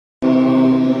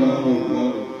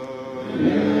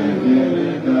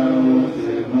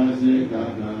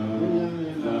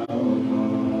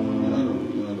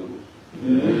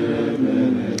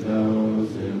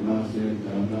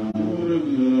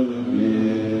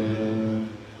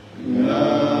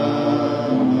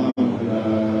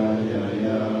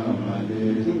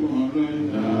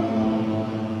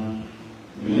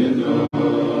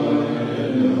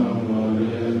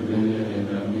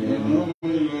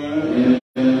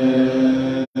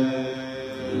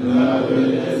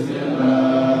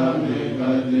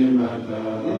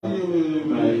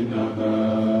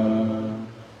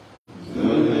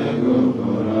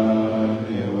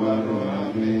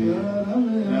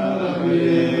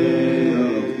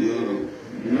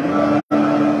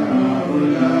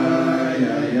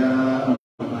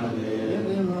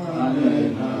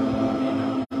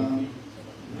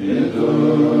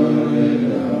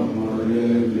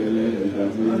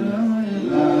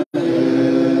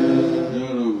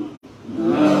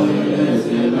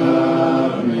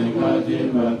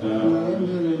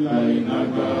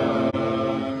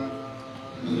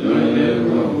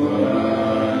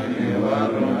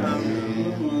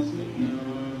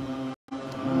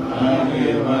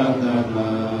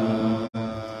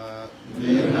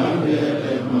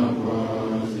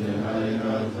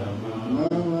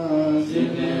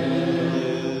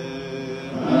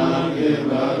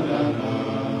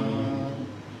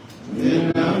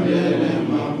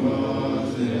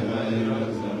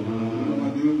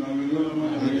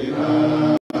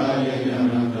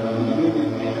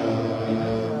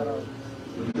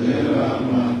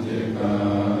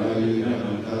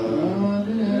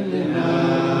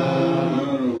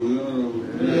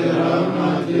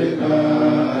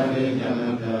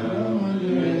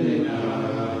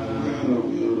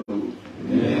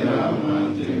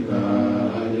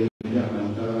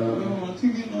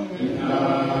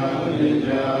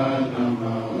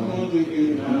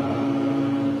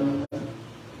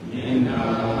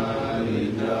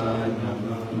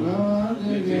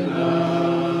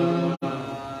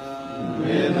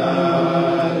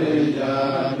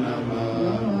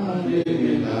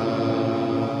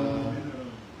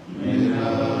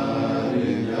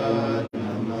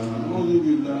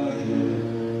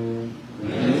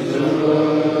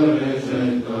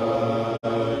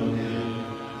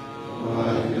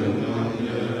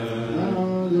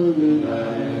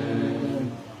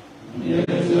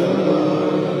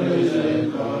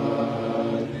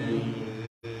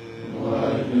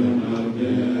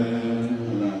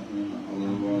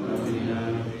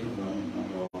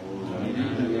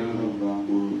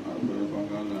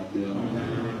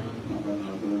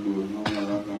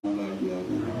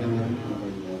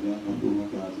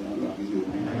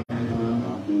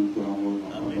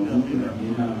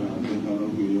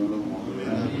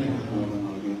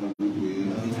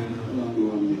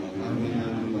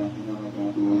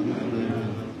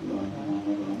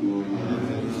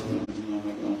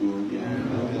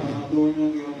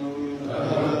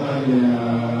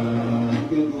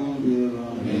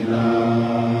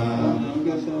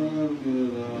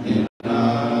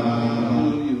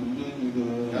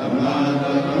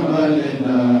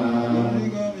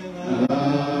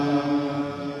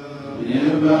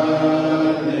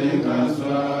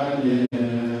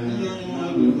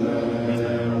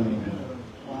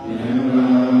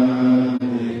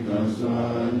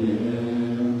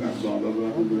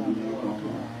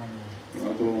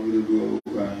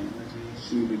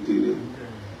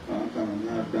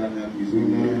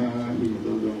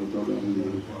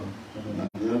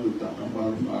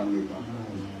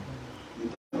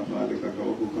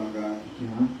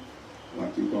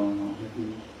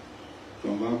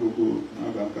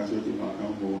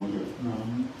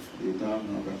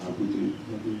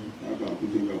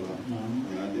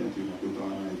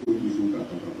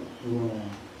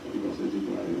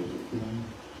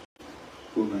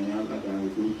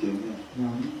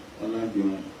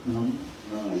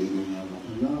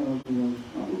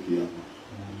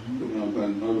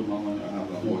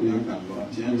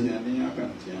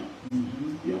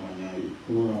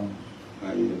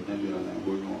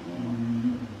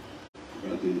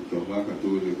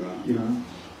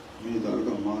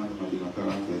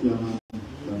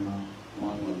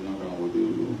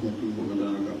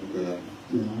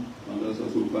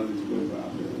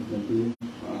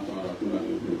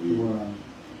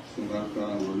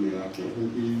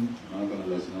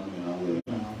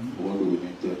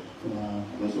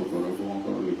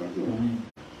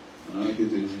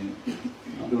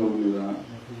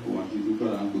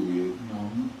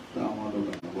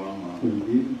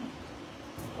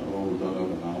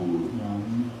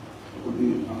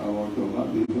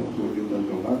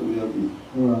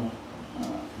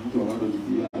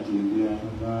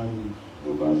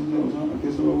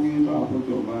so we talk about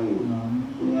your bio.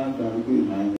 We have that good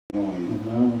night.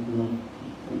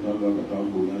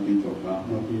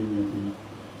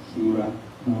 Surah,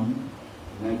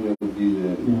 never be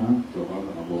there. To have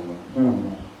a bomb.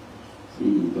 See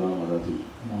you down at it.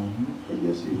 But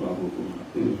yes, if I would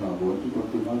have what you got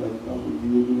to mother, I would be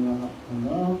doing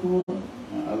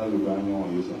I like to buy more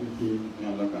user. I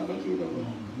like to do that.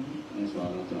 And so I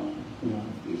don't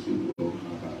you should go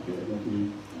back there.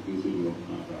 You should go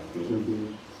back there.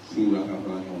 Surah, I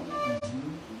buy more.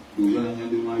 Do you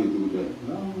do my do that?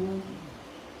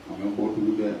 I'm going to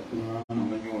do that. I'm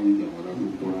going to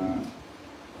do that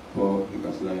for the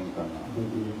Castellan Canal.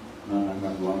 I'm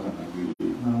going to walk and agree.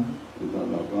 Kita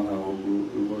lakukan aku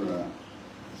ibarat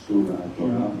surah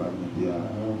Al-Quran pada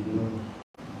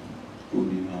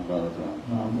Dine bahasa,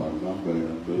 bahasa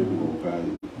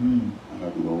berbukai,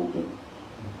 angkat dua ukat.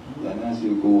 Dan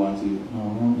hasil kuasi,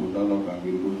 kita lakukan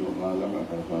biru coba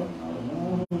lakukan apa?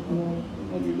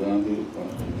 Jadi nanti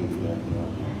kalau kita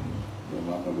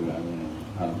coba keberanian,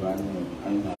 harganya,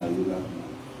 aina jelas.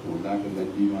 Udah kita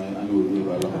dimai anu dia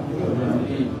balap.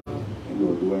 Itu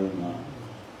dua yang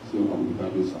so kamu kita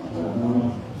bisa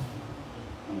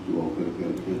dua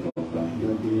kita orang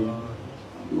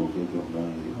dua kita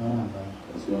orang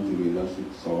sesuatu yang relasi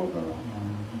soal kalau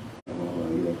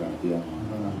kita kaji yang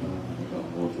kita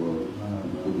mau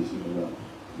itu di sini lah.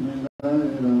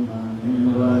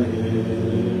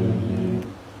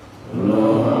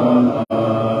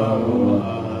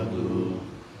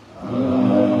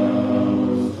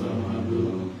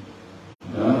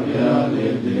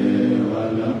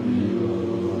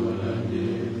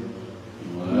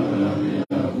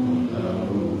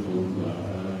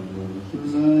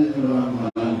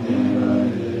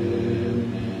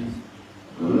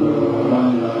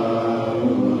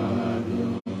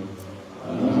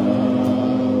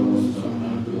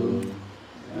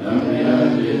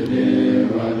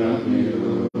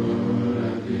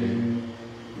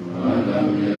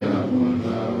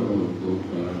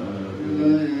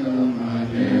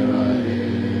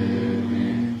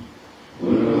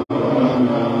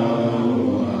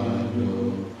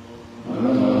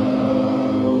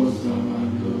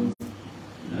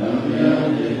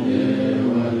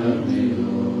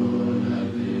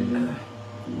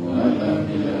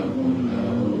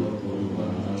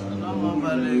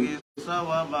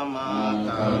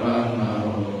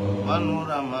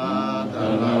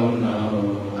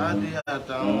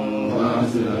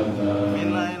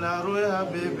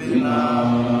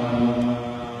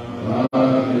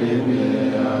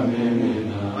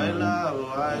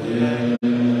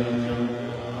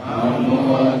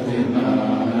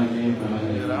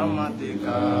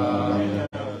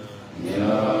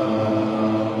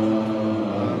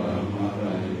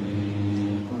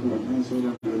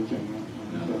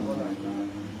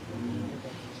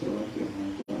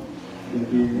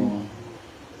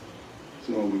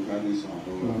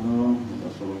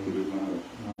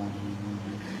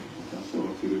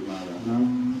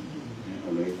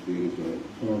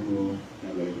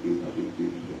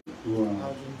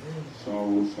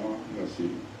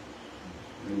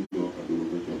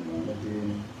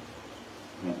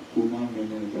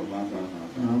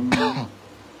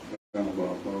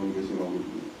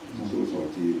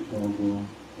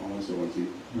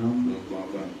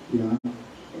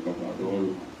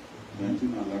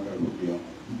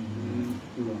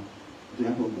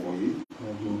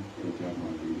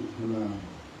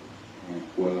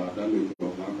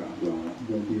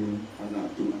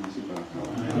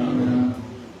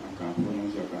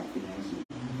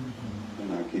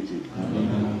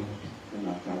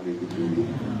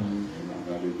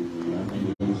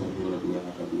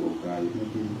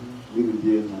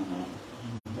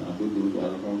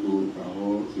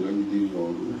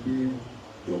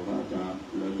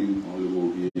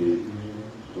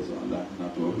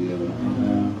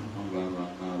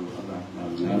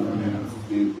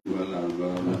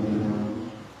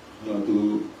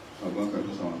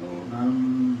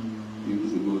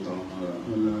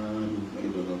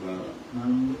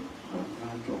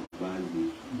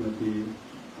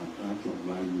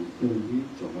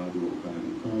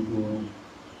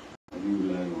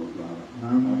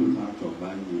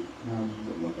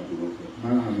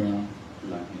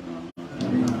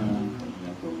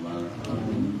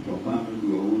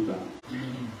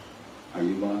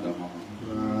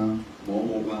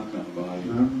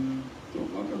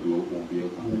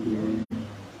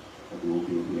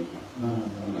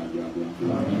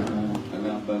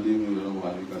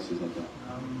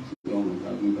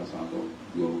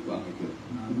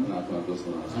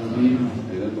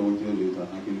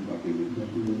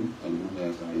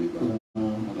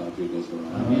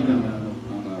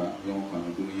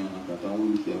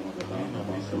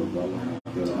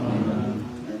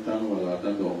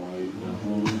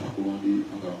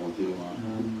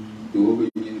 do be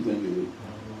in the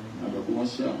Akuma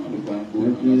Shama, the Bambo,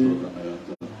 and the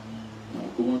Ayata.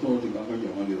 Akuma told the Kaka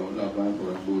Yamali on that by for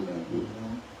a boat and good.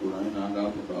 Urana and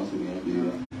out of house in the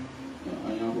idea.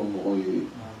 I am from Oye.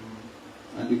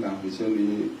 And the can be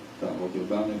silly of your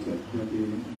benefit.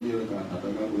 Here can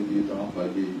Ataka with you down by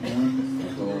the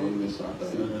always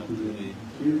Saturday.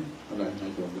 I like my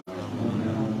dog.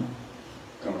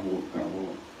 Carmo.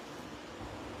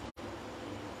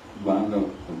 Banda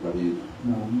of Badi.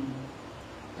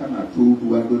 Karena tu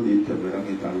buat tu di terberang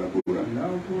di tanah pura.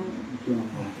 Yang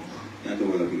tu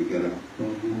bola kira,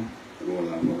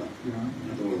 bola pura,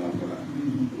 yang tu bola pura,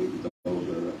 kita tahu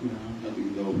berada, yang tu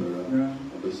kita tahu berada,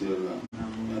 apa siapa,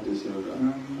 yang tu siapa,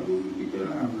 abu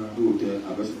kira, tu dia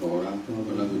apa seorang,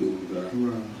 mana tu dia kira.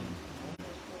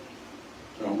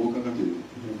 Kamu kan tu,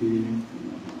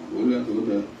 boleh tu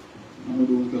dia, nama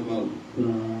tu kita tahu,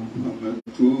 nama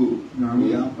tu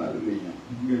yang paling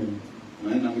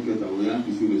Mai nama kita yang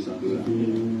isu satu ya.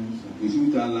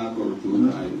 Isu tanah korupsi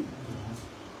itu.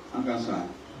 Angkasa,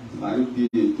 mari dia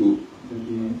itu.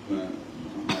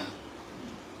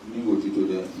 Ni gua itu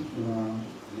dia.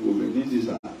 Gua begini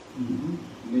sisa.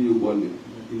 Ni you boleh.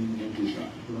 Ni sisa.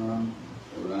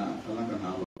 Orang, kalau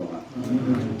kena apa?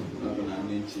 Kalau kena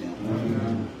ni cia.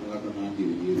 Kalau kena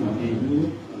diri.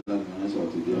 Kalau kena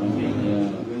suatu dia.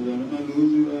 Kalau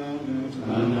malu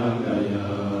anak kaya.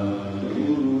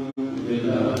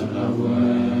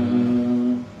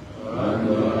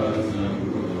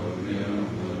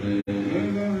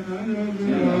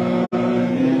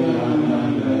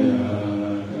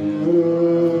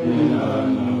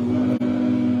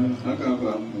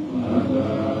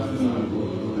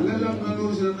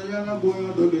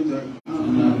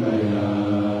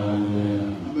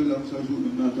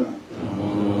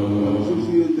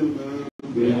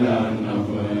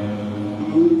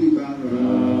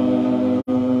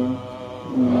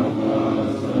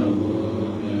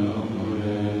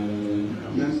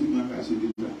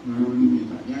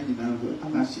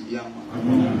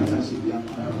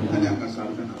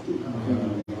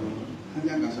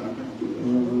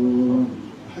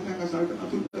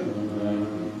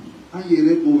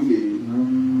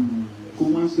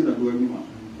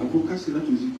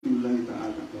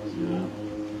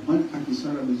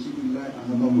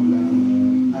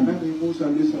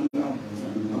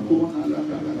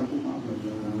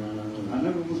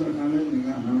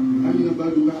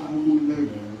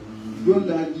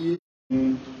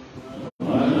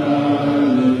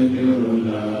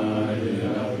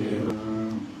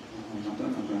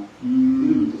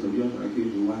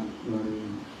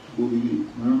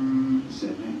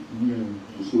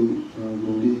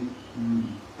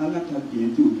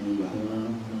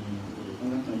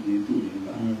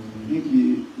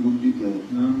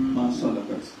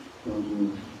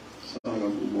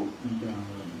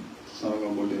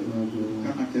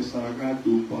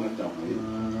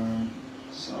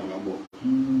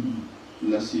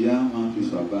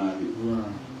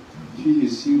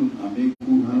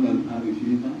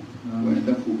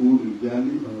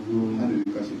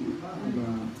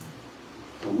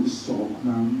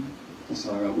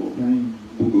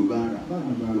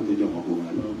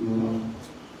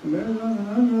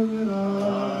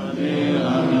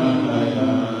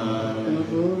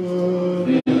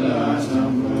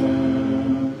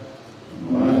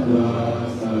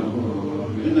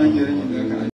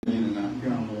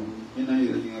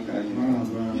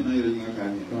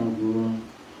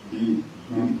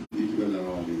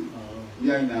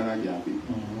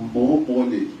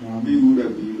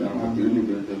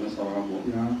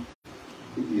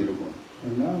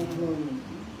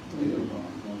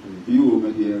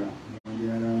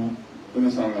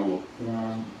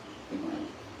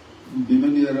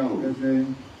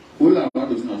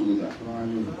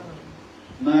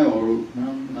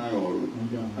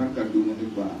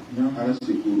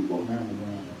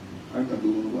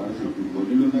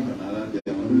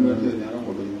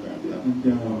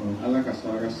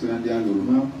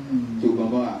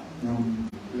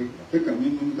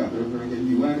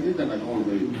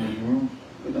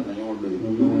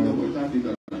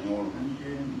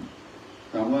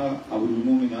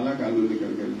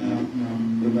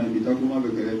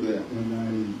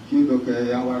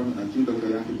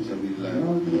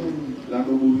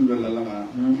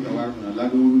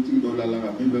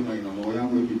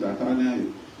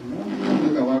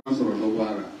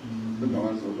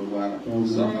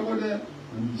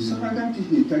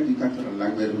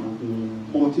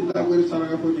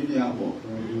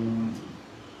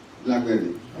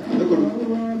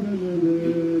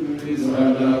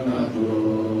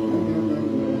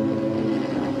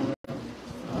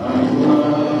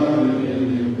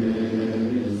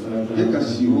 de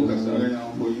Casio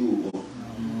Casara for you.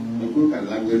 A cook and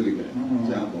language,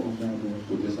 Jabo,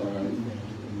 to the Sara.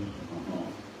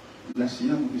 Last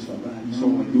year, we saw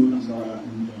someone doing Sara.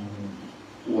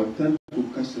 What time to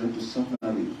Castra to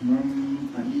Safari,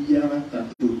 and Yara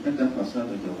to enter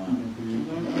Fasada Javan.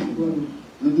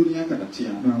 The Dunia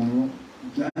Katatia,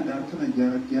 Jada Kana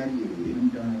Jari,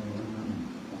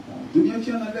 Dunia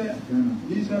Chana there,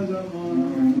 these are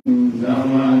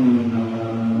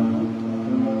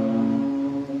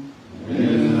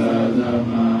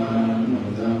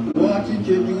what did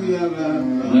you do?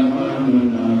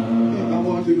 I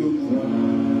want to know.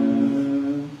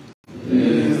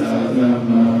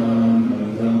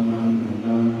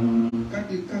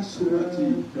 Surati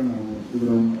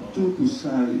tuku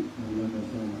sari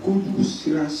kudu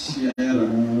sira siara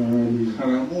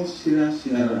haramo sira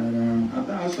siara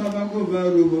ata asaba go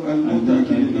baru al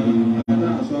mutakina ata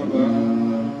asaba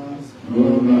go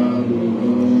baru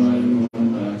al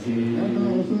mutakina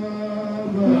go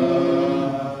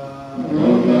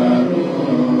baru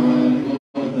al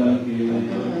mutakina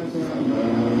go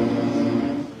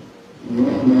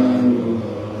baru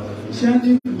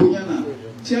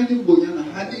Chadi Boyana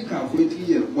Hadi Kafweti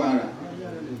Yerquara.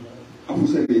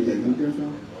 Abusa Beta.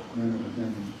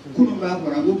 Kunuba,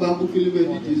 Rago Babu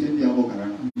Philibet is in the Abokara.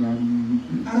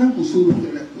 Arabusu,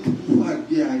 who are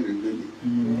behind the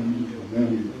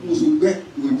Musubet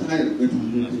with higher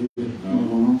betting.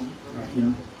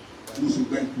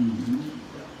 Musubet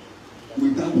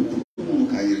without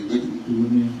Mukaya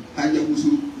betting.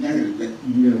 Hajamusu, Nagger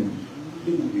betting.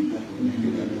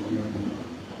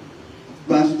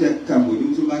 Basta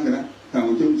Kamu Subakara,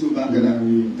 Kamu Subakara,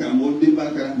 Kamu de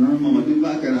Bakara, Mama de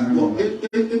Bakara,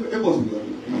 it was good.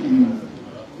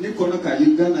 Nicola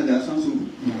Kayi, Ghana, there are some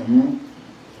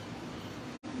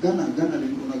Ghana,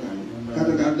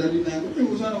 Kataka, it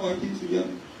was on our kids together.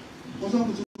 Was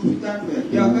on the Ghana,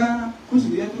 Yaga,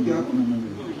 Kusia to Yakuna,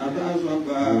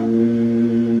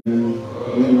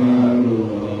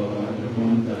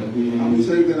 I'm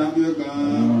saying that I'm your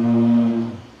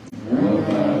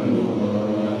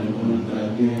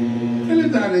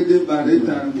Anytime they by the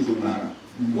time to Mara.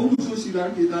 What was so she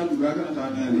like it out to Rakan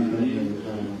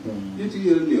and it's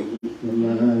here and there.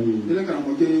 The Lakan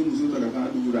Moke Musuta to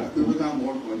Rak, they become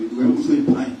more for the Musu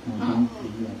pine.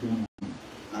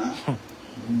 I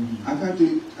can't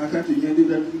get it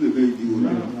that to the baby.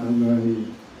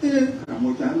 I'm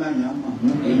what I like Yama.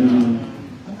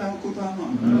 I can't put on.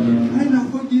 I know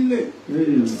what delay.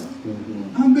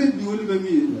 I'm begging you to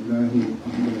be.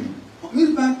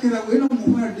 Mil Bakara, we don't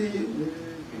move her day.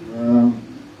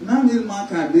 Namil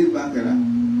Maka did Bakara.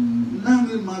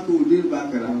 Namil Mako did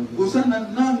Bakara. Gosana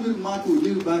Namil Mako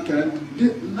did Bakara.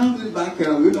 Namil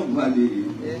Bakara, we don't move her day.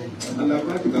 And I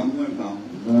got to come 1 pound.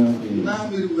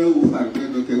 Namil Well Farka,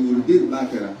 did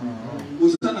Bakara.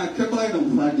 Gosana kept by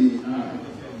them Fadi.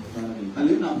 I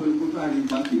live now for the Kutari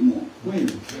Baki more. When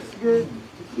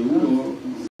the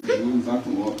woman back to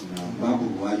work now, Babu,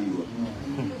 why you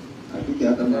I took the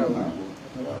other man.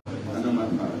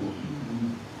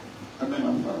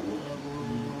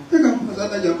 Take up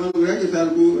Pasada Jaman, where I shall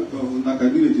go on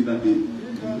Nakability that day.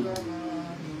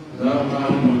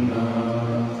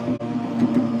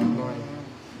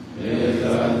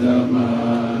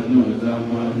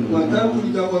 What that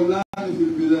would go land if you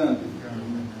be there.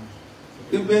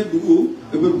 The bed do,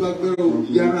 the bed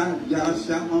Yara,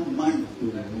 Yarashama, mine.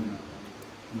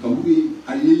 Kabuki,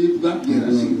 I leave back here, I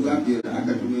see back here, I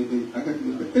got to make it, I got to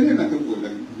make it, and I can go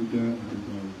like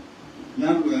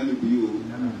Yan will be you.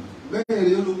 Very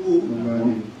little move.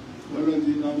 What does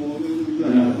he know?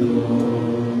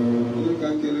 Look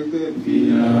at the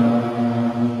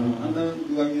and then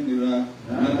do I in the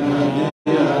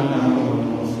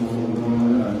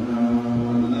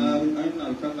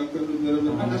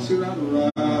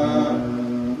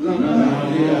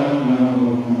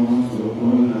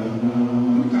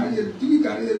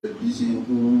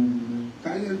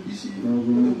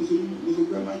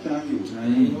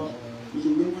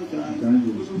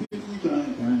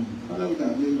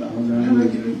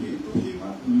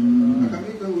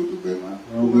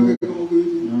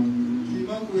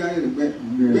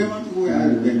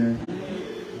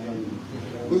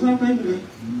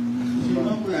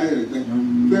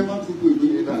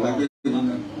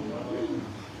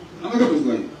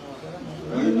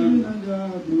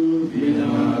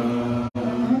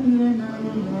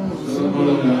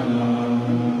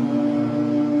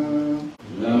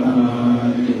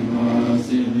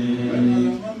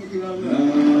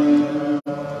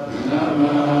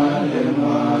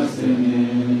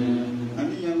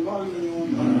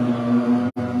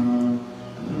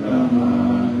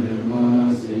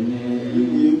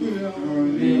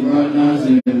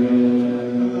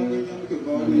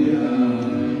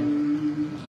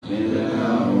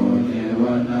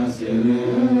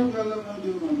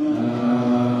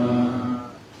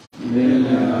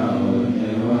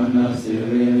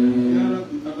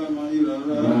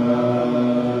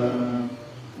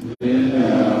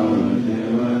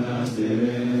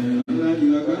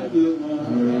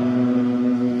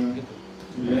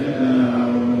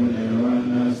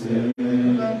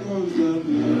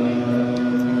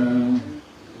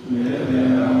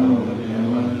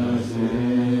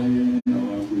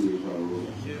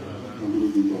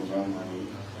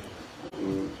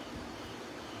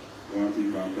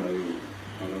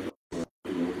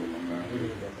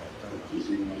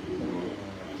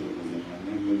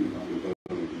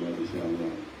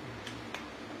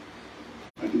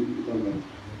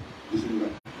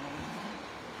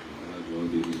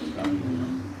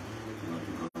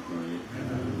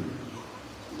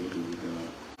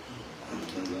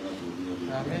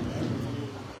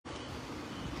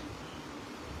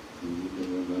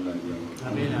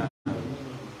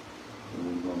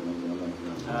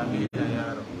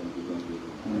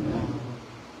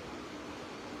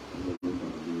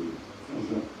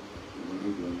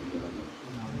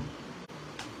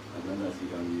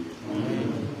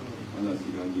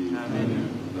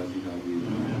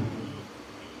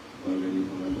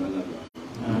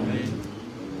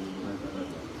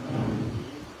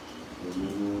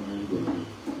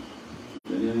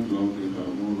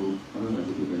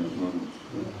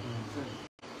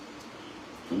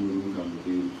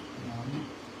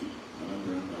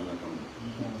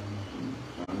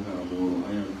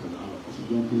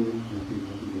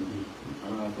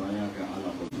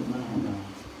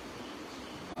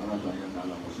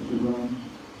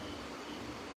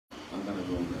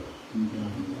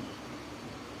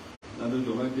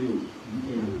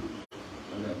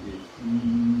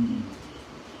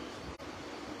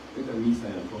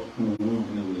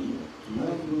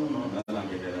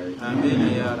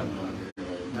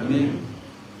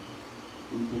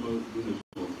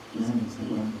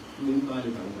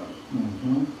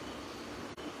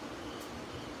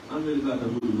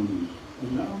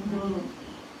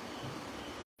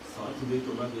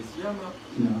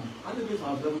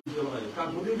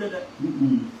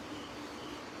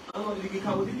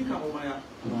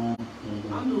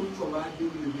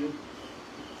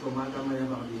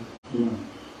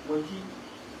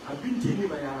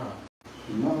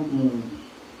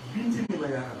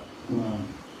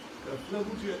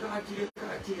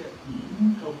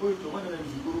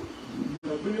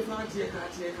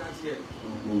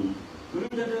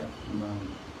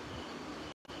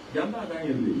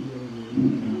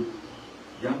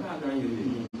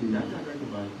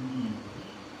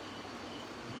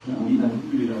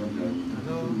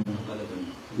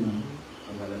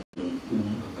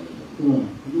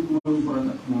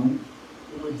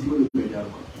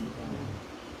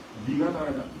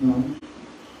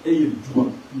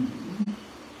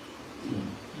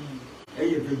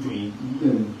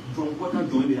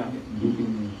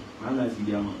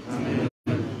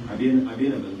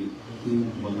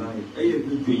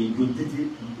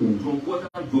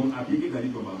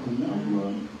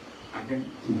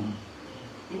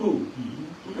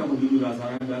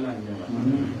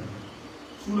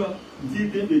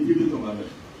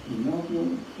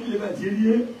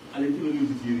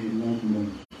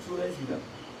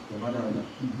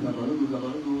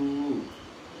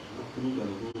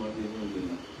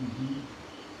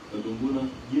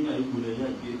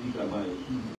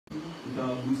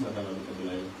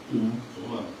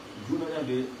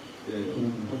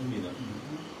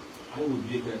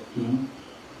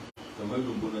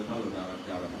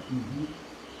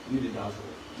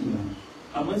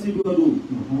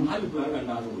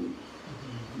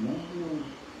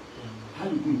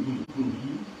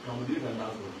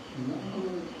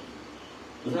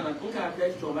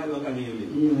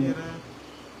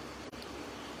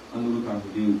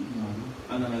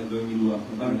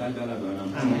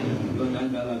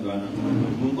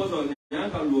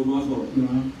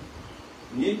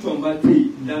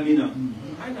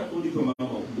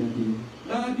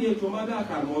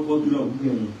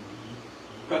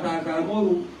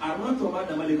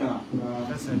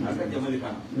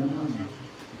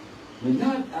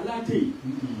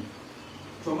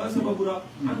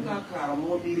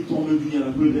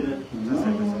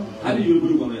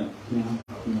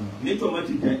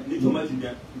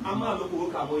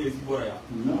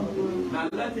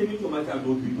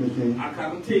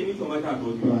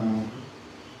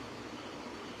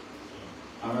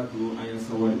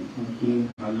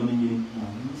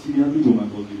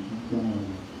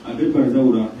abe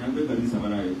barzaura nyambe kadi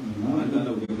samaraye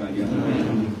Allah uke kadiya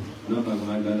Allah ka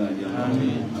ma Allah ajiya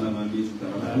Allah ma bi su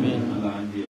tara Allah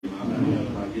anje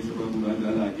ma ke su ko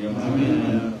Allah ajiya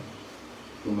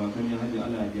to ma kan ya haji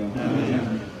Allah ajiya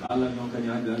Allah non kan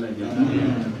ya haji Allah ajiya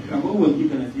ka ko waki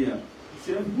kana tiya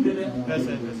sai bude da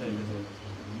sai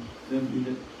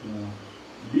bude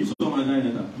bi so ma na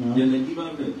ina ta yalla ki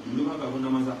ba ka luma ka kunna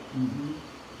masa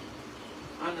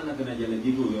ana na kana jala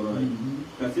jigo yoro ai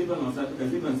kasiba masa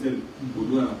kasiba sel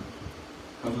udua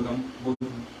kafuka botu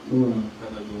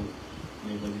kana do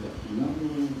ne badida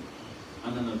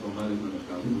ana na to male ko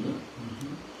ka udua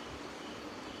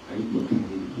ai ko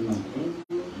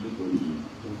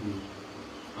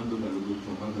ando ka lu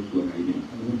to ma ka to ai ne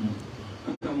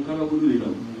aka mu ka ba ko dule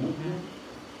daw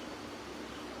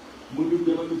mu du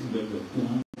de ma lu tibe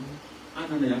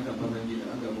ana na yaka pa na ni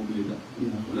aka mo bileta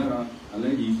ulara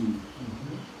alai yisu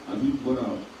abi bora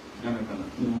kana kana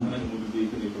ana ni mudu de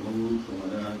kene to mawu to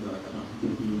madara dara kana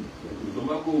to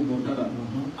ba ko montada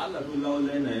Allah to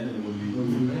lawla ina yana ni mudu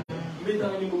me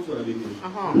ta ni mo so rabe ke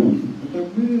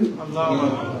Allah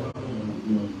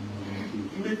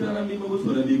me ta ni mo so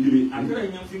rabe ke akara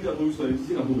nyam singa mo so rabe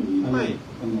singa mo ai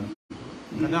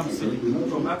kana se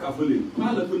to ba ka fole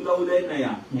Allah to lawla ina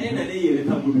ya ina ne yere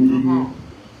ta mudu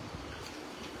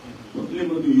le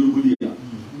mo do Yorobodi ya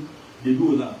de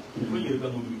do la ko yere ta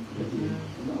mudu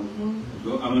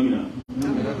do amamina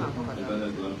bala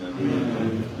do amana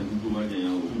ani ko ma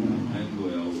yawo ai ko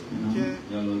yawo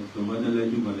yalo to ma dala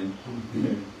ju bale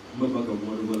ba ba ka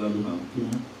mo do la do ha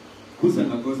kusa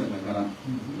ka kara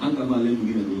an ka bale mu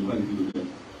gina do ba di do ka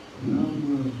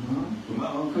to ma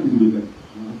ka di do ka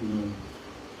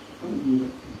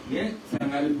ye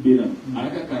sangal bela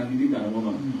aka ka di ka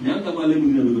mama yan ka bale mu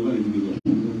gina do ba di do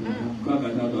ka ka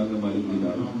ta do ka bale mu gina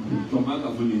to ma ka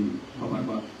fuli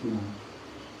ba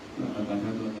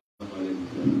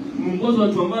Mungozo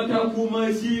tomata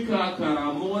kuma shi ka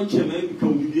karamo wacce mai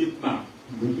kawude ba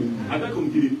aka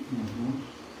kawude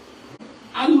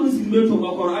alu si me to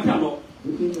ko ata lo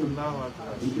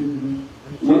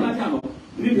wala ata lo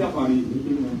ni ya fari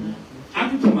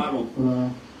ati tomaro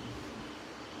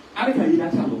arka yi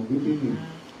ata lo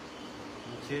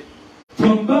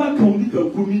tomba kawude ka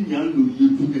kumi nyalo yi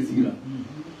tuka sira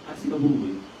asika bubu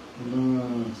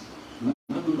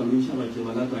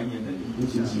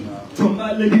Tomba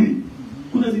lagi,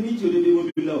 kuna sini curi di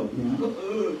mobil lau. Kau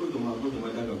cuma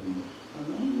dagang rumah.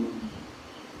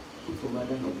 Cuma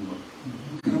dagang rumah.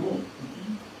 Kamu,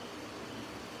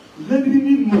 lagi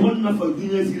ni mohon nafas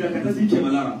dunia sira kata si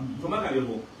cemalara. Cuma kali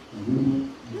mo.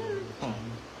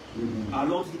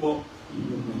 Along si mo.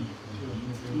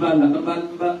 Mbak,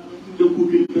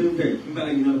 dokumen benteng. Mbak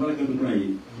lagi nak balik ke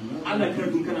Dine. Ada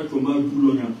kerja kana cuma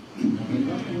dulunya.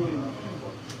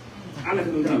 Ala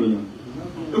kan ngalo nya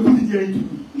e ko ti jey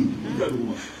ka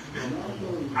duma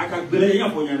aka bele ya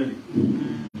fo nyana ni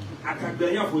aka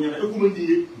bele ya fo nyana e ko mandi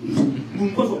ye mun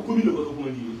ko so ko mi le ko so ko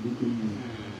mandi ye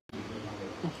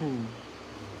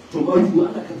to ba ju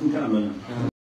ala kan ngalo nya